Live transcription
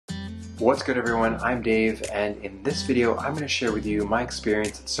What's good everyone, I'm Dave, and in this video I'm going to share with you my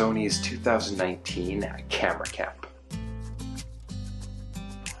experience at Sony's 2019 Camera Camp.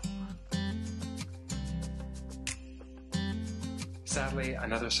 Sadly,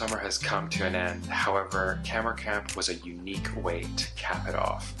 another summer has come to an end. However, Camera Camp was a unique way to cap it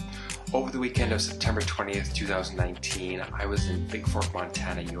off. Over the weekend of September 20th, 2019, I was in Bigfork,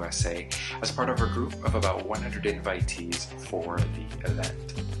 Montana, USA as part of a group of about 100 invitees for the event.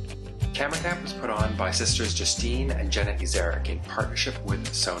 Camera Camp was put on by sisters Justine and Jenna Ezarik in partnership with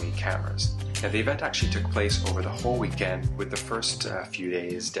Sony Cameras. Now, the event actually took place over the whole weekend, with the first few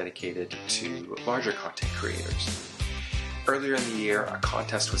days dedicated to larger content creators. Earlier in the year, a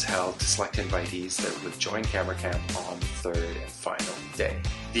contest was held to select invitees that would join Camera Camp on the third and final day.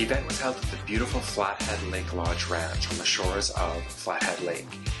 The event was held at the beautiful Flathead Lake Lodge ranch on the shores of Flathead Lake.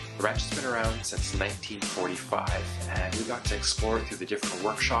 The ranch has been around since 1945, and we got to explore it through the different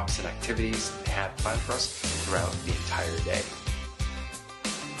workshops and activities they had planned for us throughout the entire day.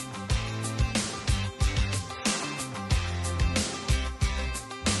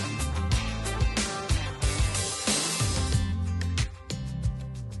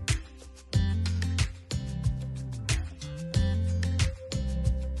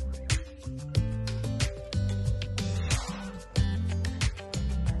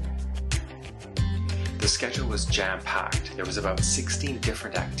 The schedule was jam-packed. There was about 16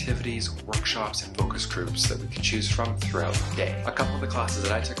 different activities, workshops, and focus groups that we could choose from throughout the day. A couple of the classes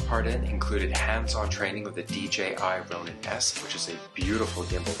that I took part in included hands-on training with the DJI Ronin S, which is a beautiful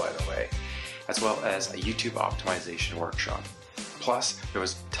gimbal by the way, as well as a YouTube optimization workshop. Plus, there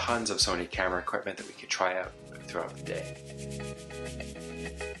was tons of Sony camera equipment that we could try out throughout the day.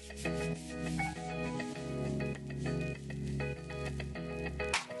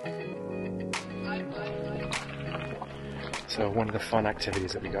 So one of the fun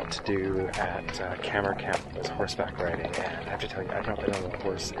activities that we got to do at Camera Camp was horseback riding, and I have to tell you, I've not been on a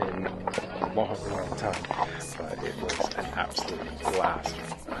horse in a long time, but it was an absolute blast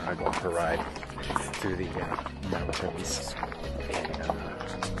going for a ride through the mountains in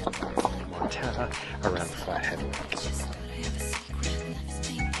Montana around Flathead Lake.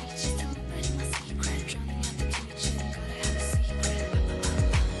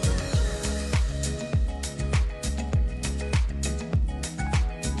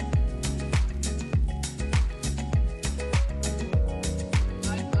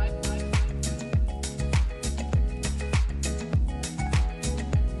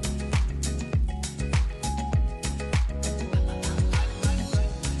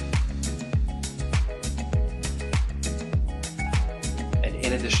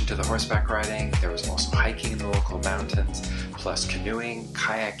 In addition to the horseback riding, there was also hiking in the local mountains, plus canoeing,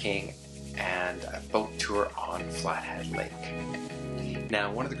 kayaking, and a boat tour on Flathead Lake.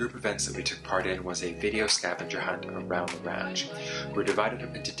 Now, one of the group events that we took part in was a video scavenger hunt around the ranch. We were divided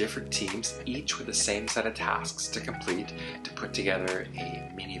up into different teams, each with the same set of tasks to complete to put together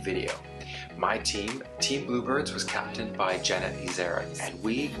a mini video. My team, Team Bluebirds, was captained by Jenna Ezarik, and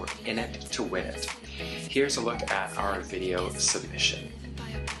we were in it to win it. Here's a look at our video submission.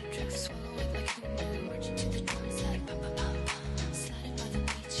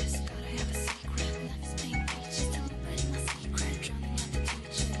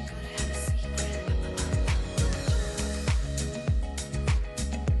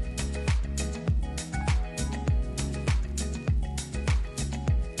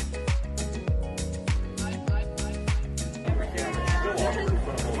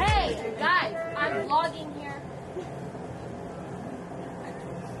 Hey, guys, I'm vlogging here.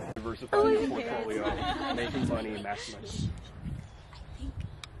 Diversifying your portfolio, making money, maximizing. I think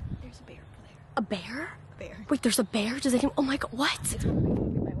there's a bear over there. A bear? Bear. Wait, there's a bear? Does it? Oh my god, what?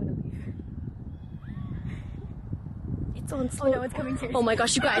 It's on slow. No, it's coming here. Oh my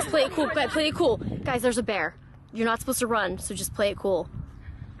gosh, you guys, play it cool. Play it cool. Guys, there's a bear. You're not supposed to run, so just play it cool.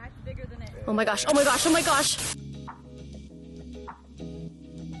 Act bigger than it. Oh my gosh, oh my gosh, oh my gosh.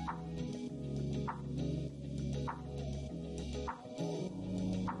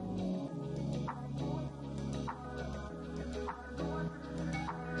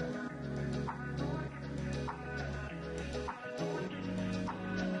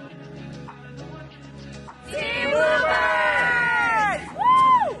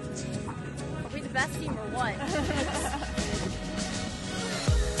 Best team or what?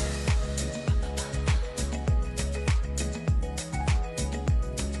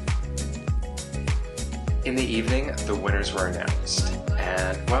 In the evening, the winners were announced,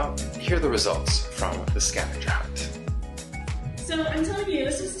 and well, here are the results from the scavenger hunt. So I'm telling you,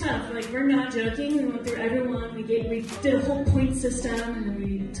 this was tough. Like, we're not joking. We went through everyone. We did a whole point system, and then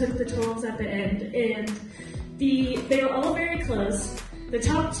we took the totals at the end, and they were all very close. The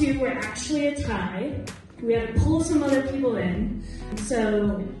top two were actually a tie. We had to pull some other people in.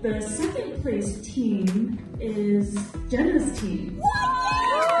 So the second place team is Jenna's team.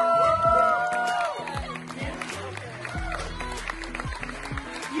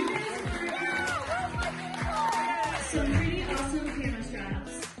 You guys earned some pretty awesome camera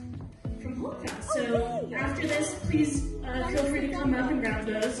straps from Holocaust. So after this, please feel free to come up and grab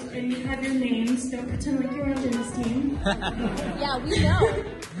those. And you have your names. Don't pretend like you're on Jenna's team. Yeah, we know.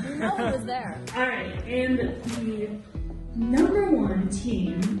 We know it was there. Alright, and the number one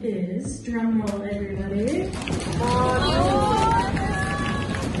team is, drumroll everybody,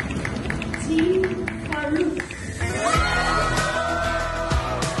 Team Farouk.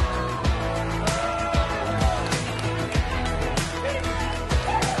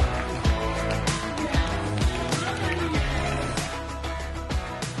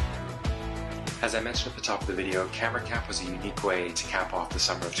 As I mentioned at the top of the video, Camera Camp was a unique way to cap off the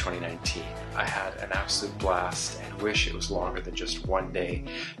summer of 2019. I had an absolute blast and wish it was longer than just one day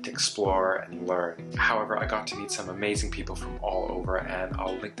to explore and learn. However, I got to meet some amazing people from all over, and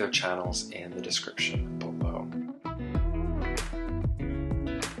I'll link their channels in the description below.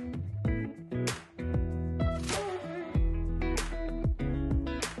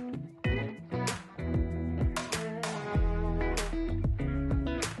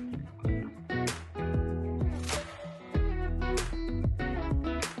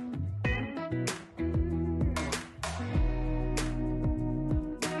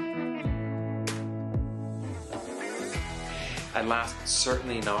 And last but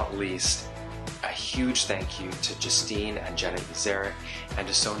certainly not least, a huge thank you to Justine and Jenna Ezarik and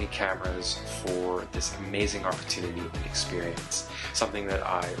to Sony Cameras for this amazing opportunity and experience, something that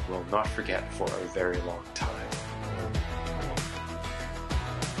I will not forget for a very long time.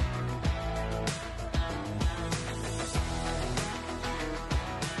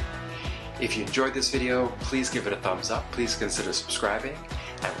 If you enjoyed this video, please give it a thumbs up, please consider subscribing,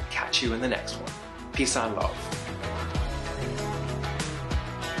 and we'll catch you in the next one. Peace and love.